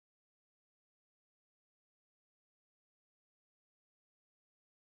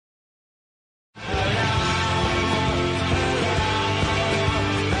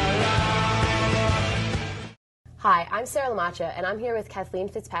Hi, I'm Sarah Lamacha, and I'm here with Kathleen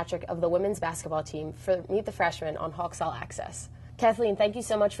Fitzpatrick of the women's basketball team for Meet the Freshmen on Hawks All Access. Kathleen, thank you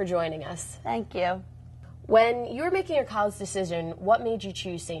so much for joining us. Thank you. When you were making your college decision, what made you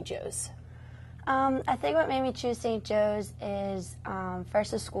choose St. Joe's? I think what made me choose St. Joe's is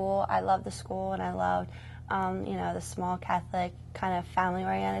first the school. I loved the school, and I loved the small Catholic kind of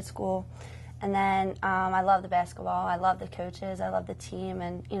family-oriented school. And then I love the basketball. I love the coaches. I love the team.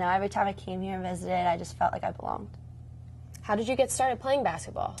 And, every time I came here and visited, I just felt like I belonged. How did you get started playing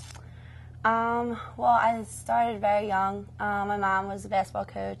basketball? Well, I started very young. My mom was a basketball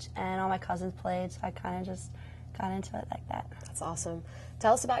coach, and all my cousins played, so I kind of just got into it like that. That's awesome.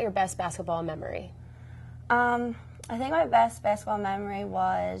 Tell us about your best basketball memory. I think my best basketball memory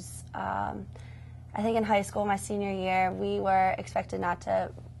was, I think in high school, my senior year, we were expected not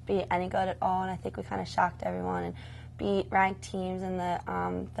to be any good at all, and I think we kind of shocked everyone and beat ranked teams in the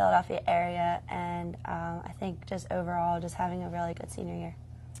Philadelphia area, and I think just overall just having a really good senior year.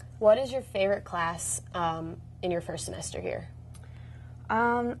 What is your favorite class in your first semester here?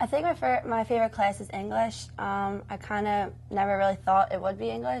 I think my favorite class is English. I kind of never really thought it would be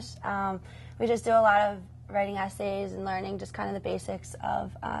English. We just do a lot of writing essays and learning just kind of the basics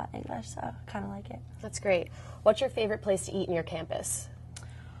of English, so I kind of like it. That's great. What's your favorite place to eat in your campus?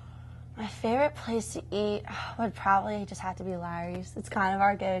 My favorite place to eat would probably just have to be Larry's. It's kind of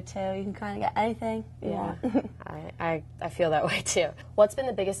our go-to. You can kind of get anything you want. I feel that way too. What's been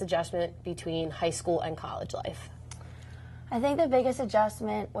the biggest adjustment between high school and college life? I think the biggest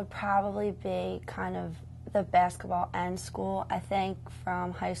adjustment would probably be kind of the basketball and school. I think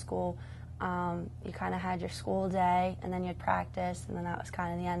from high school, you kind of had your school day, and then you had practice, and then that was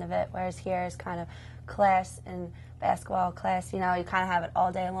kind of the end of it. Whereas here is kind of class and basketball class, you kind of have it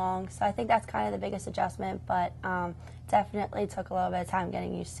all day long. So I think that's kind of the biggest adjustment, but definitely took a little bit of time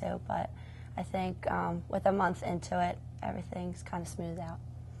getting used to. But I think with a month into it, everything's kind of smoothed out.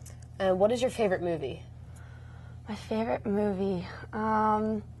 And what is your favorite movie? My favorite movie?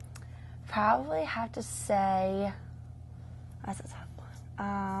 Probably have to say, that's a tough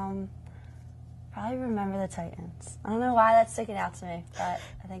one. Probably Remember the Titans. I don't know why that's sticking out to me, but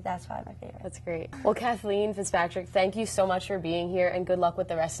I think that's probably my favorite. That's great. Well, Kathleen Fitzpatrick, thank you so much for being here, and good luck with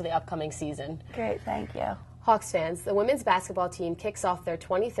the rest of the upcoming season. Great, thank you. Hawks fans, the women's basketball team kicks off their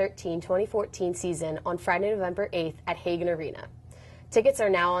 2013-2014 season on Friday, November 8th at Hagan Arena. Tickets are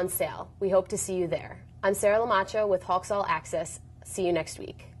now on sale. We hope to see you there. I'm Sarah Lamacho with Hawks All Access. See you next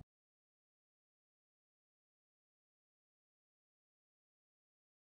week.